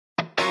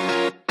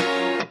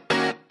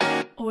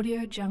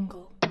Audio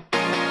Jungle.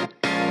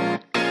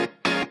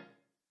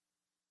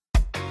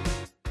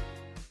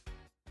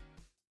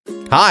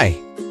 Hi,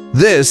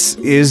 this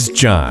is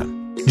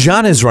John.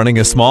 John is running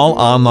a small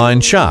online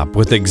shop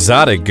with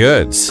exotic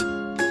goods.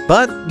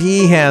 But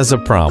he has a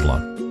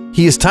problem.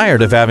 He is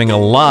tired of having a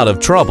lot of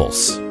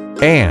troubles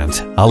and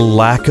a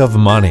lack of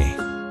money.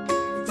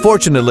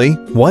 Fortunately,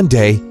 one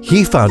day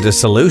he found a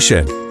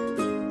solution.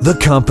 The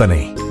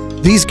company.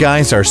 These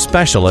guys are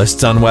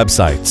specialists on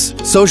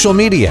websites, social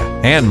media,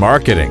 and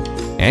marketing.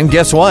 And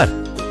guess what?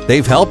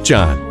 They've helped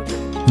John.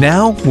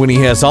 Now, when he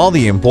has all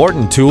the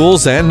important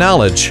tools and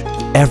knowledge,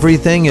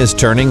 everything is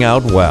turning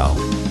out well.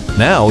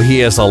 Now he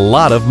has a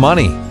lot of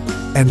money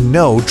and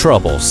no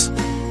troubles.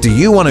 Do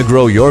you want to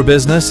grow your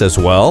business as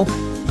well?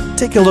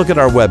 Take a look at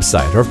our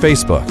website or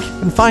Facebook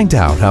and find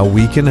out how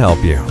we can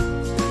help you.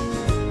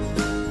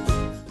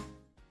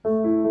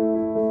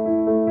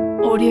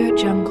 Audio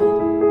Jungle.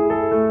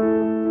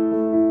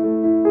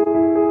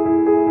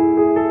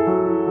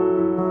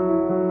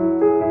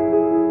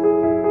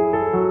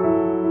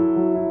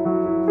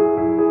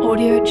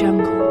 Audio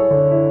Jungle.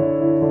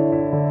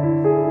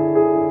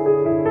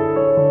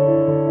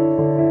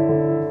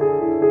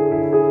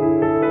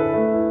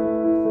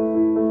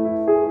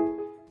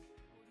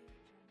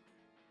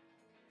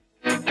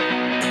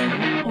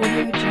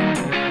 Audio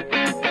Jungle.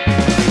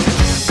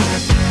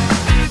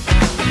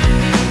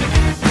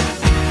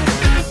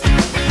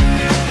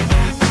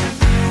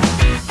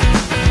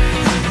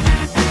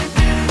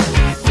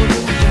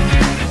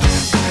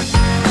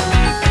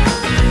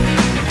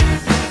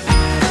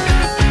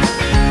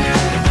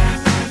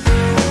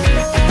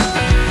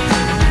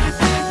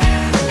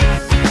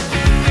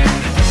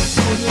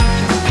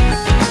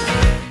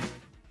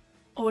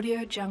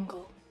 Audio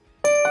Jungle.